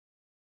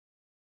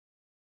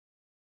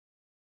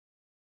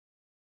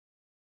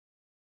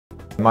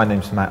My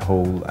name's Matt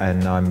Hall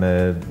and I'm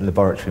a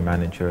laboratory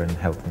manager and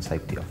health and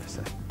safety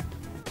officer.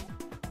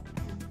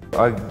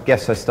 I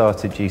guess I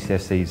started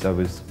GCSEs, I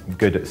was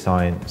good at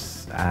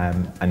science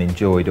and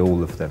enjoyed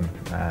all of them.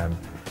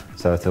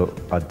 So I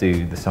thought I'd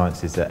do the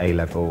sciences at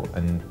A-level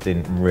and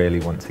didn't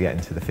really want to get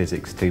into the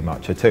physics too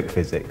much. I took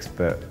physics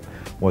but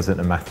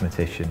wasn't a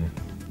mathematician.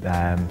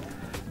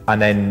 And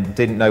then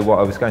didn't know what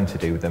I was going to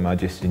do with them. I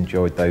just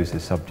enjoyed those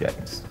as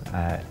subjects.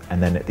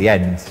 And then at the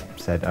end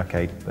said,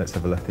 okay, let's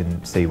have a look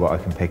and see what I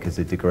can pick as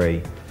a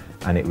degree.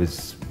 And it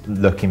was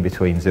looking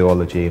between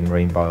zoology and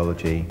marine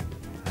biology.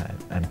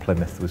 And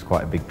Plymouth was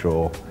quite a big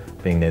draw.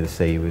 Being near the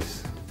sea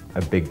was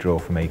a big draw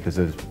for me because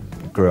I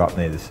grew up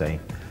near the sea.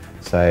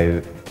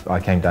 So I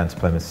came down to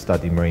Plymouth to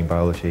study marine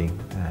biology,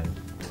 and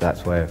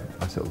that's where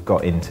I sort of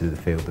got into the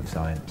field of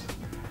science.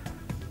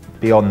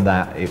 Beyond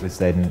that, it was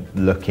then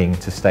looking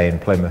to stay in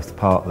Plymouth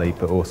partly,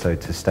 but also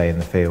to stay in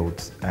the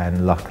fields.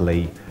 And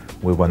luckily,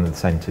 we're one of the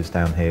centres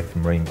down here for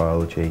marine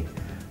biology.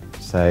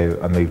 So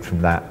I moved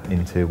from that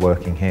into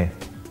working here.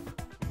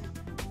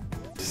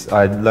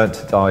 I learnt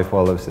to dive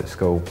while I was at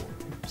school,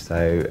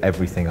 so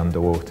everything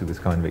underwater was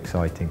kind of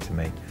exciting to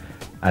me.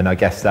 And I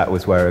guess that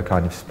was where I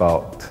kind of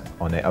sparked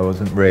on it. I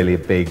wasn't really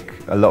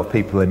a lot of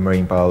people in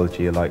marine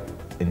biology are like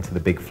into the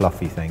big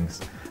fluffy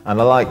things.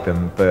 And I like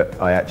them, but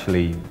I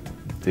actually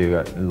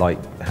do like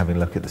having a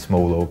look at the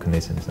small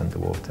organisms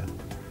underwater.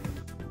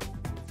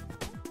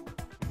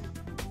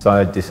 So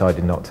I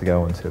decided not to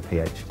go on to a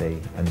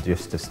PhD and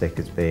just to stick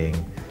as being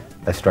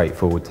a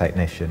straightforward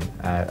technician.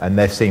 And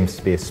there seems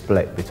to be a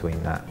split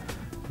between that.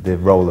 The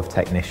role of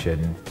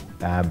technician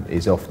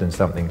is often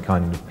something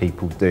kind of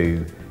people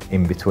do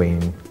in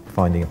between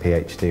finding a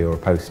PhD or a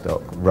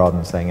postdoc, rather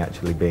than saying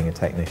actually being a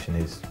technician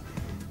is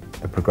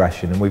a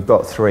progression. And we've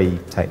got 3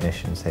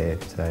 technicians here,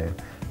 so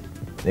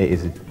it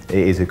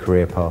is a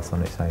career path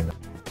on its own.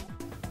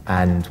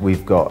 And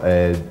we've got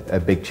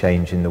a big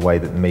change in the way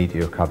that the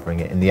media are covering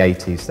it. In the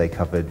 80s they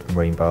covered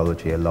marine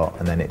biology a lot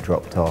and then it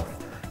dropped off.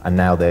 And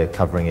now they're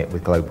covering it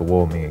with global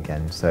warming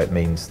again, so it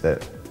means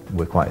that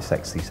we're quite a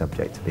sexy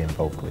subject to be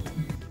involved with.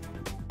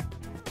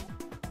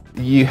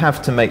 You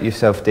have to make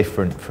yourself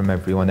different from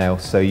everyone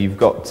else, so you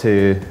have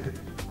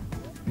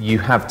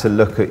to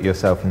look at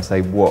yourself and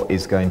say, what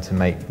is going to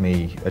make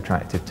me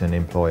attractive to an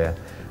employer?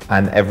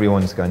 And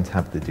everyone's going to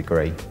have the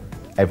degree.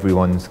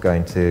 Everyone's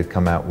going to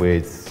come out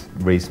with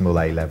reasonable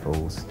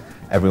A-levels.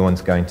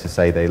 Everyone's going to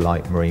say they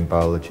like marine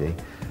biology.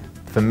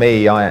 For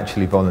me, I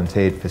actually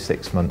volunteered for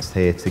 6 months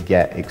here to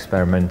get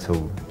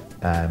experimental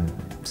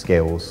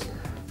skills.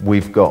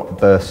 We've got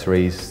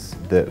bursaries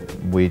that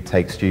we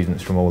take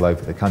students from all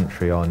over the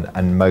country on,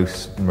 and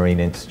most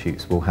marine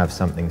institutes will have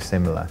something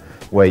similar,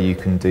 where you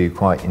can do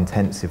quite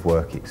intensive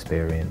work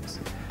experience.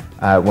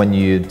 When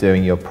you're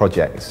doing your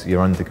projects,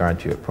 your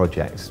undergraduate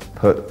projects,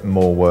 put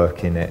more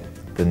work in it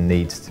than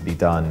needs to be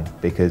done,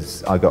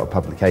 because I got a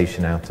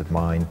publication out of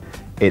mine.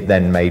 It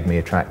then made me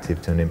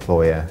attractive to an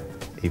employer.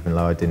 Even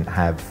though I didn't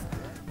have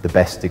the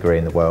best degree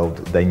in the world,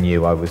 they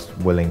knew I was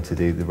willing to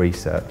do the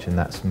research, and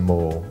that's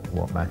more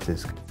what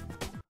matters.